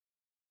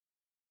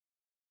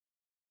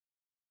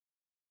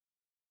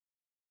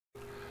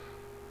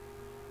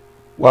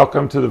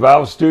Welcome to the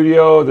Valve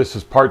Studio. This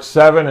is part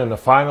 7 and the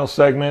final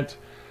segment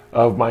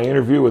of my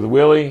interview with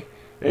Willie,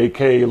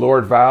 aka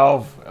Lord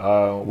Valve.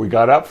 We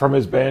got up from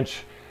his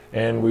bench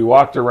and we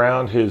walked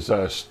around his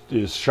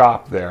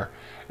shop there,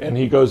 and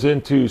he goes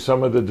into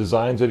some of the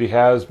designs that he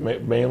has,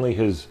 mainly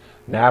his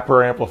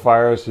napper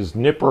amplifiers, his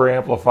nipper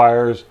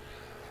amplifiers,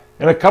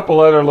 and a couple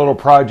other little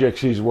projects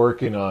he's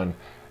working on.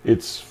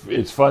 It's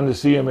fun to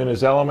see him in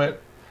his element.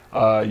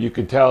 You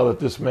can tell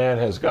that this man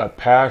has got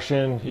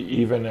passion.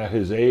 Even at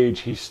his age,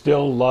 he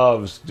still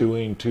loves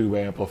doing tube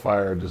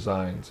amplifier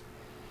designs.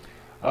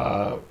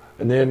 And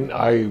then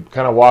I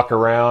kind of walk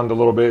around a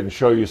little bit and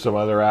show you some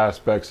other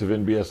aspects of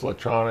NBS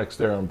Electronics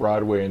there on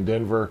Broadway in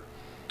Denver.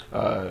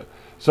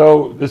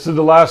 So this is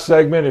the last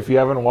segment. If you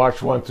haven't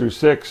watched 1 through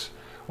 6,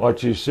 why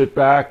don't you sit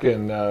back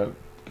and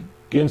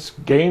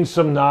gain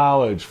some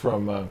knowledge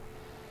from a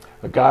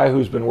guy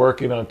who's been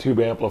working on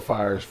tube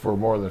amplifiers for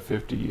more than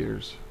 50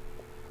 years.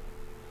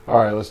 All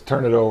right, let's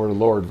turn it over to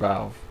Lord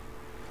Valve.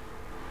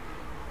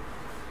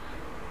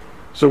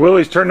 So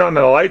Willie's turned on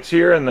the lights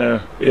here in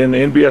the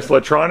NBS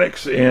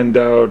Electronics, and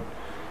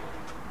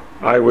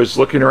I was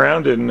looking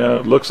around,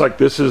 and looks like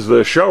this is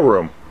the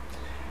showroom.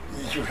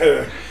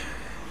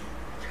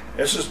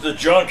 This is the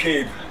junk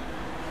heap.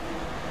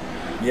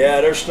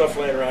 Yeah, there's stuff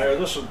laying around here.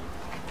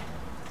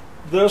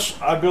 This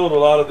I built a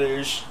lot of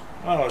these.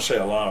 I don't want to say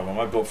a lot of them.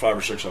 I built 5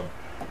 or 6 of them.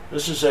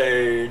 This is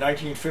a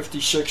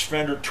 1956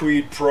 Fender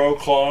Tweed Pro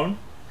clone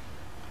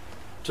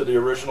to the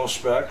original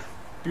spec.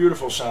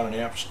 Beautiful sounding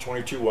amp. It's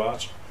 22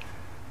 watts.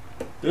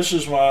 This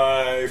is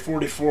my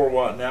 44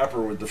 watt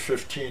napper with the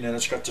 15, and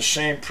it's got the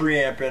same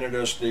preamp in it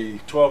as the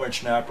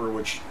 12-inch napper,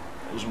 which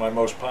is my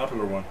most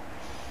popular one.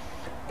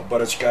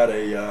 But it's got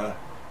a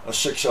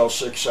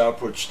 6L6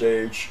 output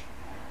stage,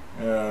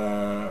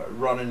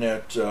 running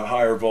at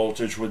higher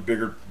voltage with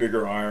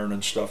bigger iron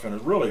and stuff, and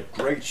it's really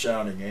great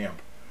sounding amp.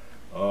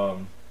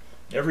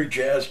 Every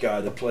jazz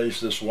guy that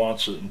plays this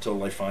wants it until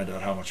they find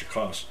out how much it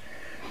costs.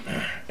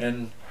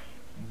 And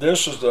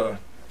this is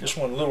this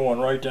little one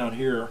right down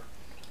here,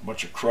 a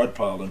bunch of crud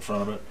piled in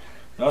front of it.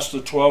 That's the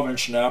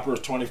 12-inch napper,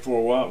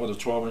 24 watt with a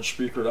 12-inch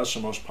speaker. That's the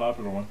most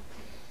popular one.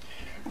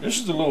 This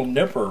is the little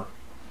nipper.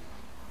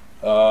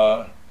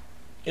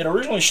 It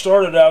originally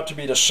started out to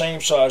be the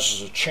same size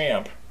as a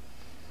Champ,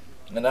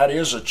 and that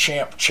is a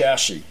Champ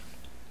chassis,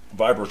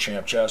 Vibro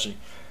Champ chassis.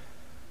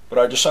 But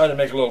I decided to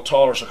make it a little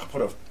taller so I could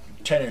put a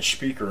 10-inch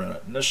speaker in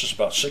it, and this is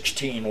about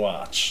 16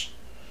 watts.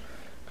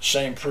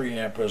 Same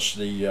preamp as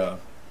the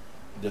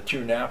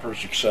 2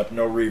 nappers, except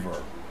no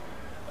reverb.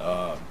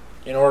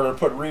 In order to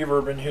put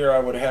reverb in here, I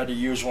would have had to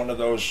use one of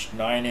those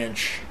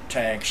 9-inch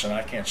tanks, and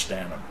I can't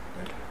stand them.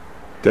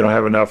 They don't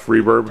have enough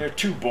reverb? They're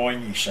too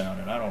boingy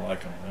sounding. I don't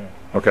like them.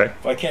 Okay.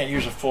 If I can't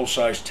use a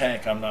full-size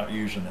tank, I'm not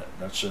using it.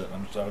 That's it.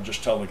 I'll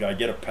just tell the guy,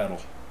 get a pedal.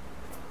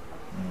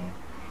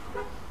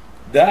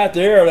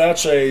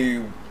 That's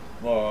a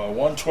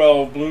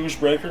 112 Blues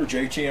Breaker,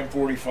 JTM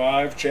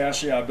 45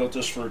 chassis. I built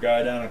this for a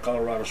guy down in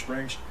Colorado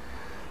Springs.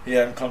 He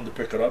hadn't come to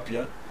pick it up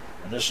yet.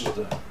 And this is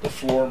the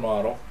floor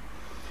model.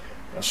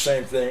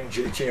 Same thing,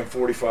 JTM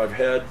 45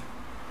 head.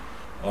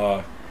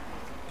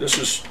 This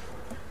is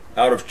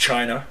out of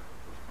China.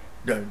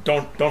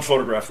 Don't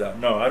photograph that.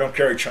 No, I don't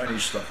carry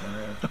Chinese stuff.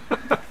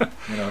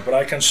 But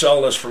I can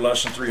sell this for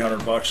less than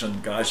 $300,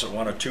 and guys that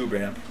want a tube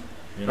amp.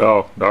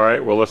 Oh, all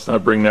right. Well, let's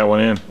not bring that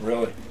one in.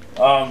 Really.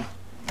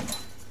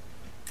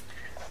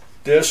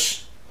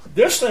 This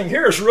thing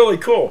here is really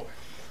cool.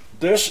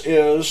 This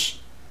is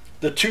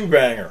the tube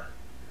banger.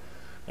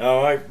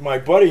 Now, my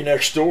buddy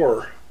next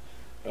door,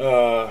 who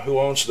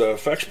owns the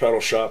effects pedal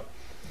shop,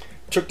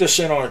 took this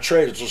in on a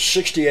trade. It was a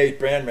 '68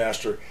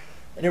 Bandmaster,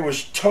 and it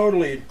was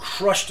totally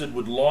encrusted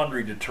with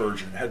laundry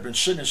detergent. It had been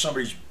sitting in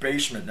somebody's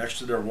basement next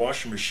to their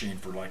washing machine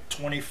for like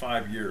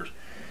 25 years.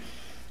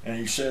 And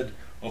he said,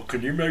 "Oh,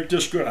 can you make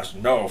this good?" I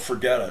said, "No,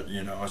 forget it.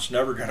 It's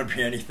never going to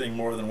be anything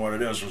more than what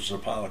it is, which is a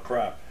pile of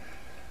crap."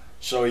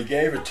 So he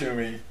gave it to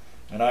me,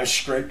 and I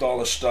scraped all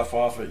the stuff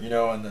off it,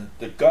 and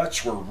the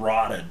guts were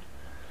rotted.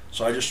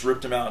 So I just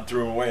ripped them out and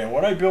threw them away. And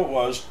what I built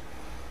was,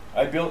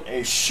 I built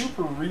a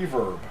super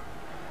reverb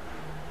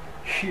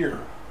here,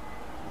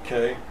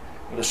 okay,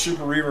 with a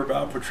super reverb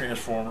output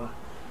transformer,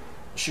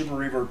 a super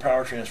reverb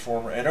power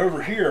transformer, and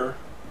over here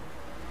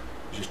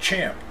is a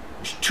Champ.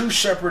 There's 2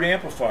 separate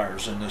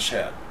amplifiers in this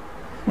head,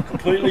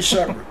 completely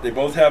separate. They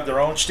both have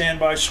their own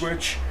standby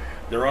switch,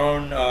 their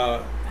own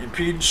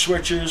impedance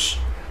switches,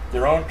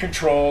 their own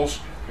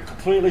controls. They're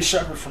completely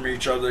separate from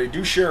each other. They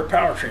do share a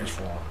power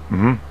transformer.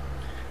 Mm-hmm.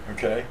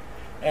 Okay,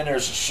 and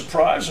there's a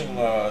surprising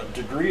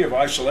degree of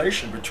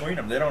isolation between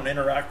them. They don't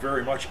interact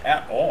very much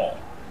at all.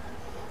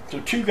 So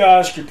 2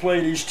 guys could play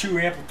these 2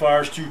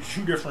 amplifiers to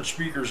 2 different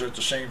speakers at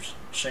the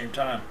same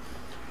time.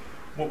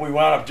 What we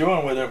wound up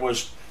doing with it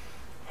was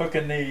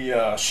hooking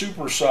the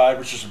super side,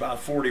 which is about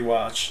 40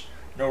 watts,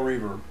 no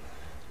reverb,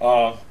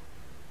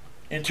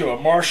 into a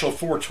Marshall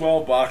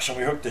 412 box, and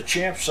we hooked the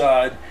Champ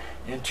side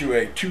into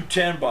a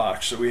 210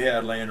 box that we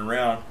had laying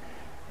around,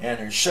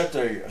 and we set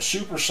the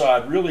super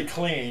side really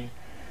clean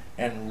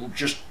and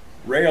just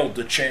railed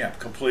the Champ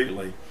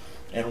completely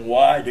and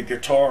wired the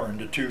guitar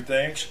into two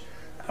things.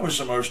 That was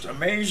the most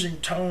amazing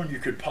tone you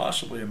could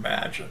possibly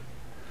imagine.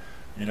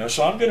 You know,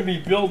 so I'm going to be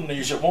building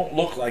these. It won't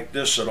look like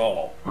this at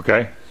all.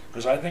 Okay.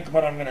 Because I think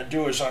what I'm going to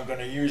do is I'm going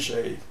to use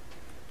a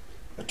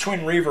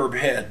twin reverb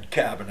head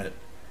cabinet,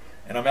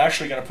 and I'm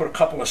actually going to put a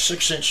couple of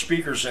 6-inch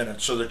speakers in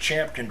it so the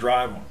Champ can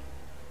drive them,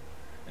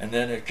 and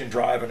then it can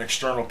drive an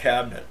external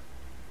cabinet.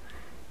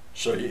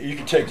 So you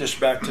can take this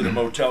back to the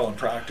motel and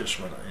practice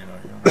with it. You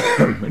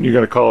know. And you're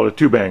going to call it a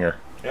two-banger.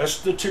 That's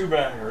the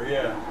two-banger,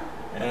 yeah.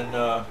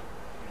 And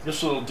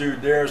this little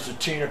dude there is the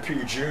Tina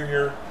P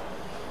Junior.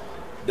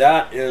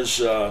 That is,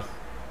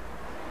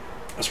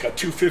 it's got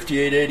two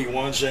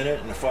 5881s in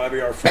it and a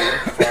 5AR4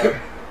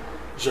 amplifier.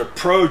 It's a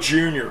Pro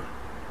Junior.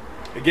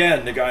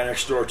 Again, the guy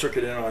next door took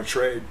it in on a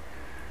trade,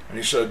 and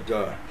he said,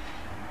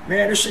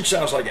 "Man, this thing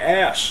sounds like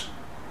ass.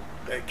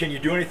 Can you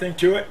do anything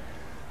to it?"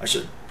 I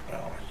said,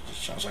 "Well, it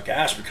sounds like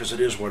ass because it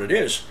is what it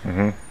is."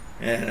 Mm-hmm.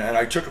 And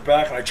I took it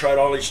back and I tried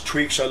all these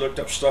tweaks. I looked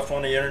up stuff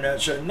on the internet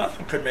and said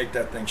nothing could make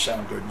that thing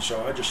sound good. And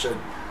so I just said,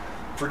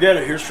 forget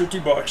it, here's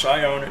 $50,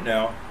 I own it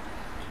now.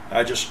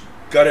 I just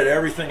gutted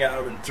everything out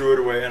of it and threw it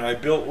away, and I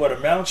built what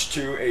amounts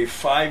to a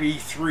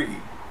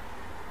 5E3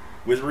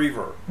 with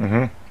reverb.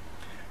 Mm-hmm.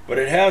 But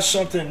it has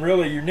something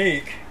really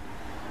unique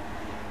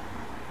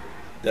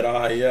that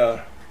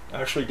I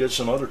actually did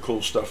some other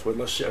cool stuff with.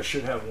 Let's see, I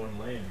should have one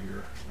laying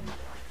here.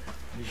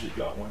 I usually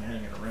got one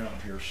hanging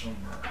around here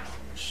somewhere. Let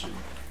me see,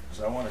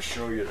 because I want to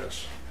show you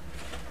this.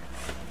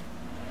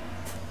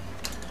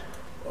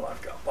 Well,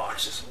 I've got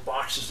boxes and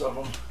boxes of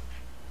them.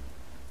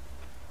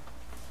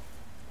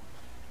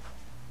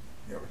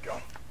 There we go.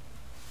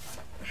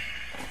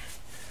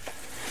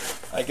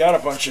 I got a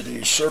bunch of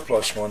these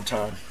surplus one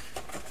time.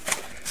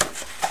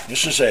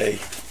 This is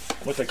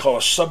what they call a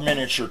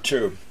subminiature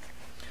tube.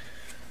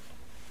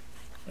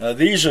 Now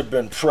these have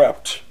been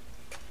prepped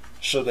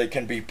so they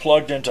can be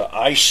plugged into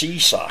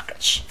IC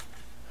sockets.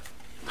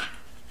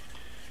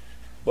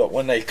 But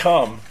when they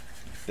come,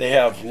 they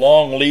have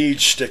long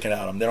leads sticking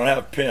out of them. They don't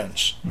have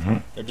pins. Mm-hmm.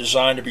 They're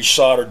designed to be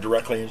soldered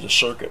directly into the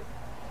circuit.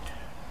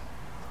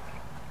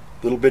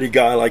 Little bitty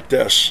guy like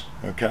this,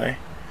 okay?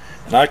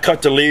 And I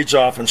cut the leads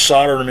off and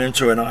soldered them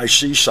into an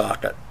IC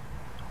socket,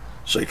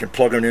 so you can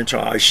plug them into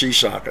IC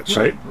sockets.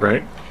 Right,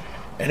 right.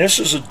 And this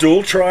is a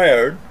dual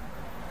triode.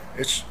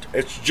 It's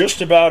just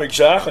about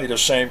exactly the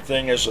same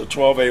thing as a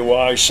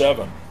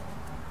 12AY7.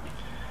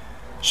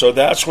 So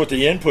that's what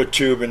the input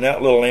tube in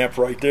that little amp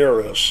right there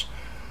is.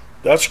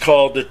 That's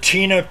called the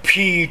Tina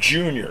P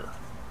Junior.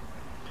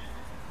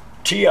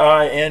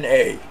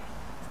 T-I-N-A.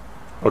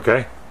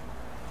 Okay.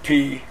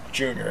 P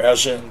Junior,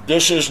 as in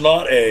this is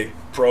not a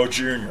Pro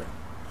Junior.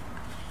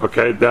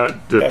 Okay,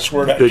 that's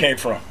where that came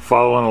from.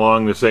 Following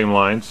along the same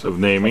lines of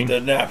naming. The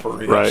Napper,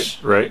 Right,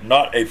 yes. right.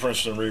 Not a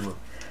Princeton Reverb.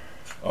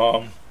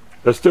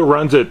 That still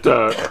runs at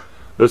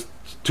this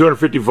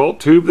 250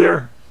 volt tube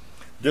there?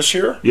 This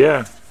here?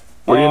 Yeah.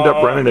 What do you end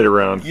up running it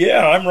around?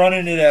 Yeah, I'm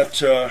running it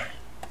at,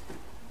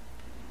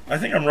 I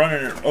think I'm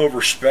running it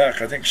over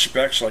spec. I think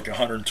spec's like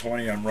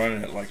 120. I'm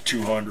running it like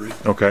 200.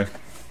 Okay.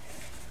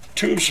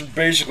 Tubes are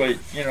basically,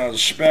 you know, the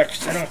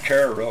specs, they don't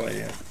care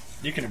really.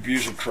 You can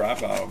abuse the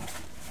crap out of them.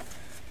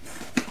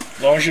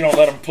 As long as you don't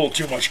let them pull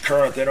too much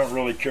current, they don't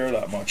really care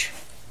that much.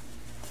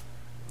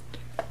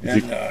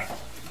 And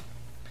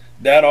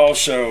that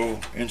also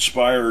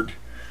inspired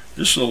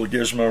this little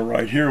gizmo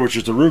right here, which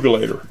is the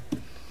Roogalator.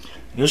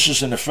 This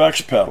is an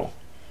effects pedal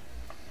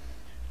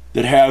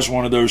that has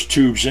one of those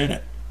tubes in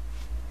it.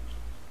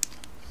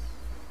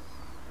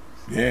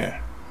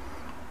 Yeah.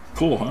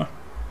 Cool, huh?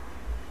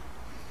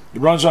 It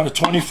runs on a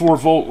 24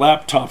 volt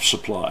laptop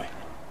supply.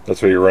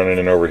 That's what you're running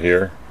in over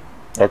here?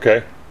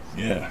 Okay.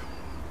 Yeah.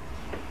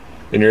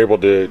 And you're able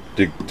to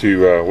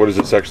what does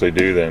this actually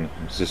do then?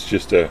 Is this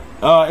just a...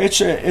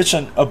 It's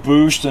a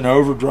boost, an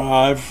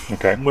overdrive,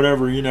 okay,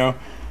 whatever, you know.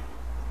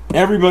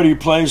 Everybody who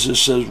plays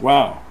this says,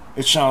 wow,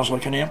 it sounds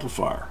like an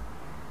amplifier.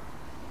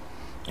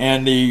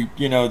 And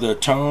the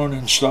tone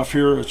and stuff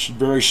here, it's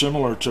very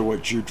similar to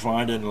what you'd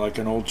find in like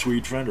an old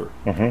Tweed Fender.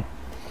 Mm-hmm.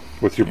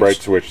 With your bright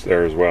switch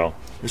there as well.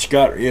 It's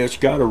got a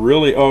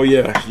really,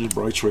 it's a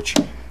bright switch.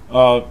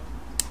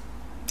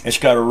 It's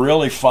got a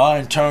really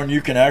fine tone.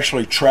 You can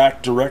actually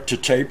track direct to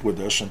tape with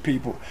this, and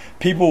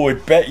people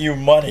would bet you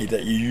money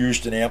that you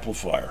used an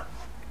amplifier.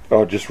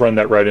 Oh, just run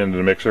that right into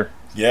the mixer?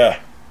 Yeah.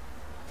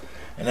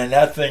 And then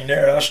that thing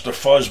there, that's the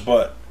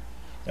Fuzz-Butt.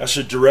 That's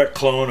a direct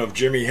clone of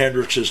Jimi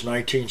Hendrix's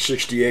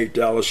 1968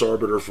 Dallas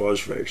Arbiter fuzz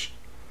face.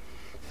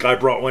 Guy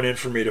brought one in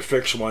for me to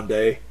fix one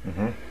day,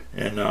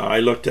 and I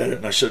looked at it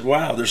and I said,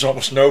 wow, there's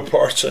almost no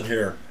parts in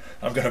here.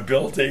 I'm going to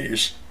build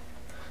these.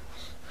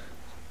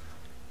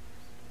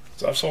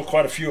 So I've sold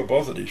quite a few of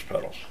both of these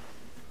pedals.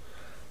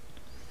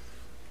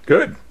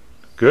 Good,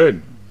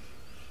 good.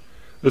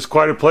 There's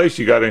quite a place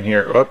you got in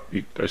here. Oh,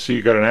 I see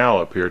you got an owl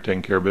up here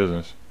taking care of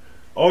business.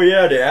 Oh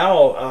yeah, the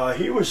owl.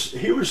 He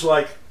was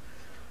like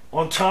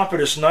on top of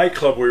this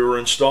nightclub we were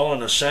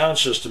installing a sound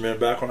system in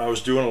back when I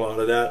was doing a lot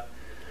of that.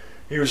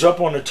 He was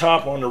up on the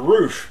top on the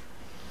roof.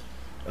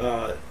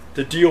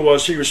 the deal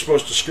was he was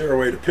supposed to scare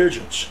away the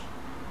pigeons.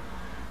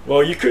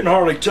 Well, you couldn't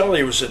hardly tell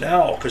he was an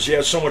owl because he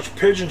had so much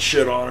pigeon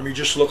shit on him. He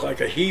just looked like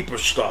a heap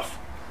of stuff.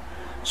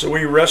 So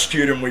we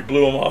rescued him. We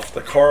blew him off the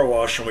car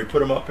wash and we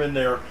put him up in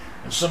there.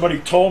 And somebody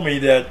told me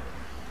that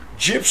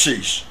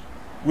gypsies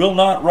will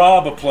not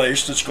rob a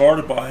place that's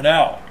guarded by an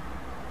owl.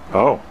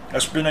 Oh.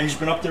 He's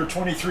been up there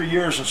 23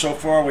 years, and so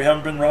far we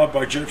haven't been robbed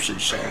by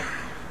gypsies. So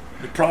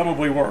it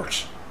probably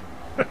works.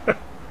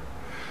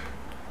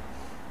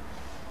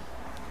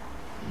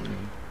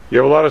 You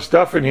have a lot of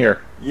stuff in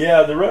here.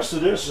 Yeah, the rest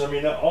of this, I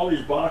mean, all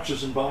these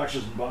boxes and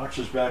boxes and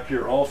boxes back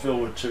here, all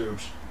filled with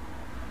tubes.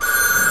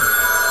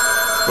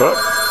 Well,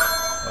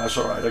 that's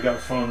all right. I got a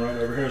phone right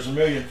over here. There's a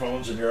million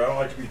phones in here. I don't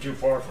like to be too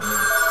far from them.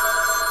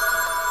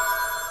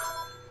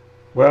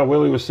 well,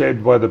 Willie was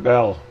saved by the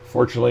bell.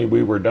 Fortunately,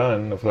 we were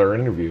done with our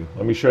interview.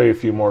 Let me show you a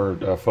few more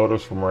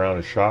photos from around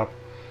his shop.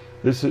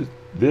 This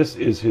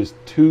is his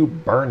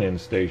tube burn-in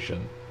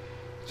station.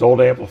 It's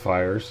old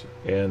amplifiers,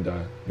 and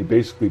he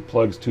basically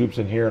plugs tubes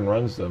in here and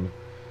runs them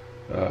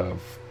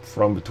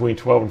from between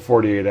 12 and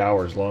 48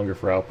 hours, longer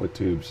for output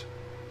tubes.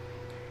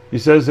 He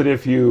says that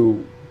if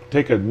you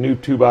take a new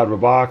tube out of a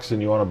box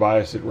and you want to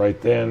bias it right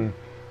then,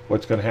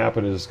 what's going to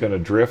happen is it's going to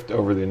drift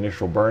over the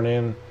initial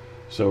burn-in.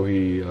 So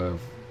he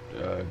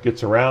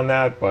gets around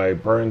that by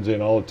burns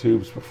in all the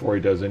tubes before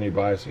he does any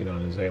biasing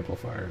on his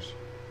amplifiers.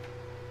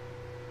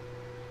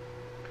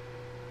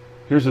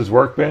 Here's his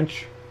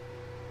workbench.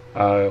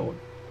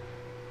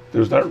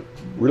 There's not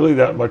really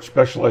that much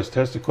specialized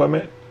test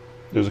equipment.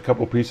 There's a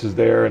couple pieces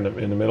there in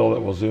the middle that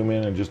we'll zoom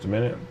in just a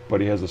minute,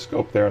 but he has a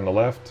scope there on the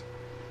left,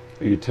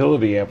 a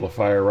utility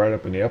amplifier right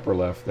up in the upper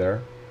left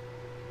there,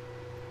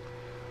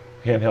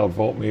 handheld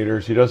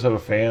voltmeters. He does have a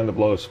fan to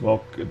blow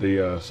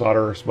the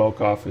solder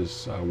smoke off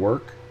his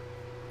work,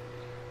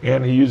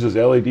 and he uses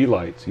LED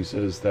lights. He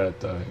says that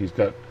he's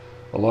got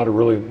a lot of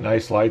really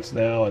nice lights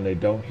now, and they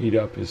don't heat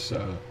up his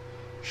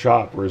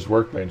shop or his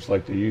workbench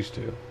like they used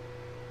to.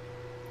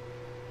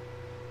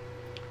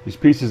 These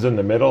pieces in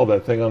the middle,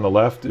 that thing on the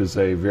left, is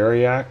a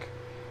variac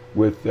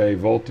with a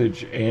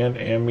voltage and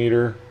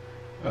ammeter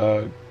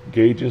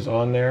gauges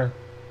on there.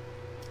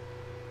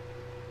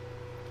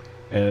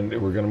 And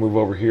we're going to move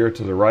over here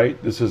to the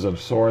right. This is a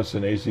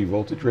Sorensen AC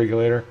voltage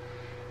regulator.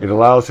 It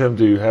allows him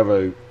to have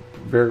a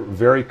very,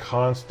 very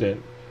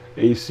constant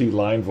AC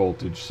line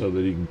voltage so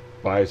that he can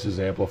bias his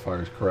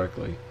amplifiers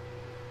correctly.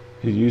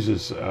 He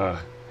uses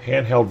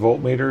handheld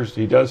voltmeters.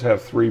 He does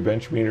have 3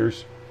 bench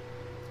meters,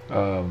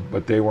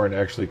 but they weren't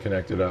actually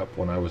connected up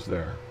when I was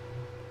there.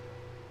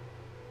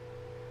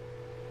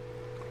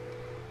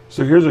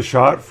 So here's a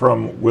shot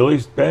from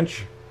Willie's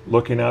bench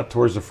looking out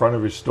towards the front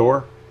of his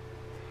store.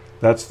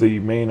 That's the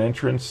main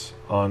entrance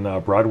on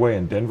Broadway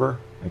in Denver,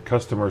 and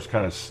customers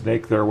kind of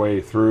snake their way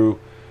through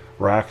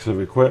racks of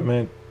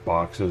equipment,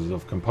 boxes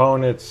of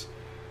components,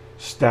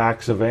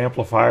 stacks of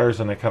amplifiers,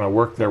 and they kind of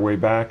work their way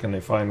back and they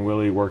find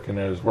Willie working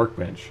at his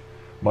workbench,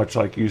 much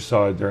like you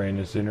saw during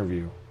this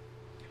interview.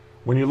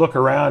 When you look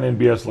around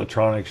NBS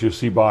Electronics, you'll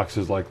see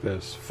boxes like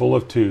this, full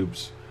of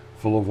tubes,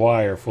 full of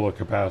wire, full of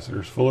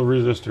capacitors, full of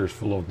resistors,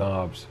 full of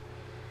knobs.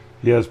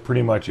 He has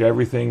pretty much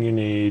everything you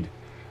need.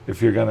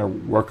 If you're going to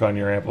work on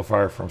your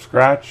amplifier from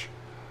scratch,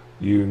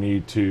 you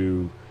need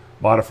to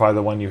modify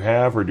the one you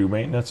have or do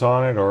maintenance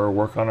on it or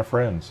work on a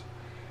friend's.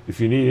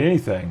 If you need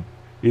anything,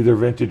 either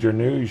vintage or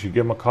new, you should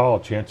give him a call.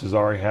 Chances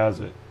are he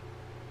has it.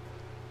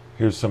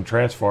 Here's some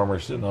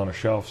transformers sitting on a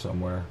shelf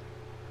somewhere.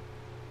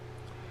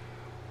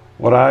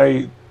 What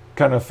I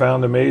kind of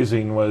found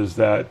amazing was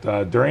that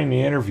during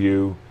the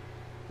interview,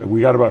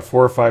 we got about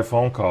 4 or 5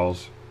 phone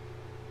calls,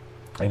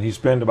 and he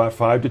spent about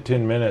 5 to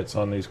 10 minutes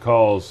on these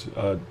calls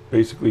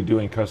basically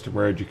doing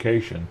customer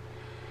education.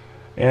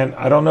 And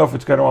I don't know if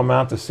it's going to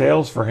amount to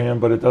sales for him,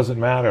 but it doesn't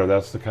matter.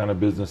 That's the kind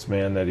of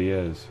businessman that he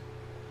is.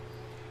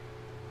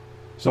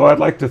 So I'd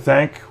like to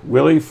thank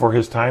Willie for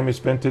his time he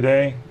spent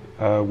today.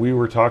 We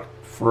were talking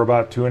for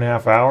about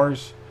 2.5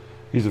 hours.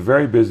 He's a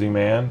very busy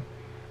man,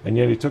 and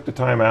yet he took the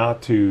time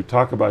out to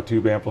talk about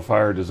tube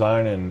amplifier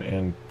design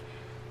and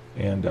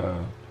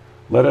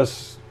let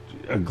us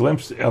a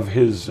glimpse of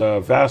his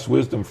vast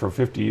wisdom from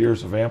 50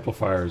 years of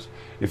amplifiers.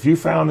 If you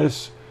found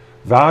this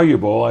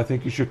valuable, I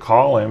think you should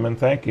call him and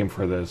thank him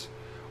for this,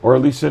 or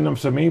at least send him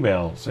some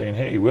email saying,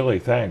 "Hey Willie,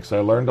 thanks, I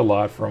learned a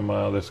lot from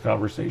this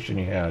conversation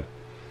you had."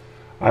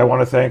 I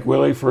want to thank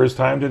Willie for his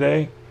time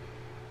today.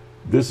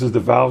 This is the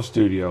Valve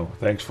Studio.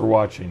 Thanks for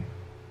watching.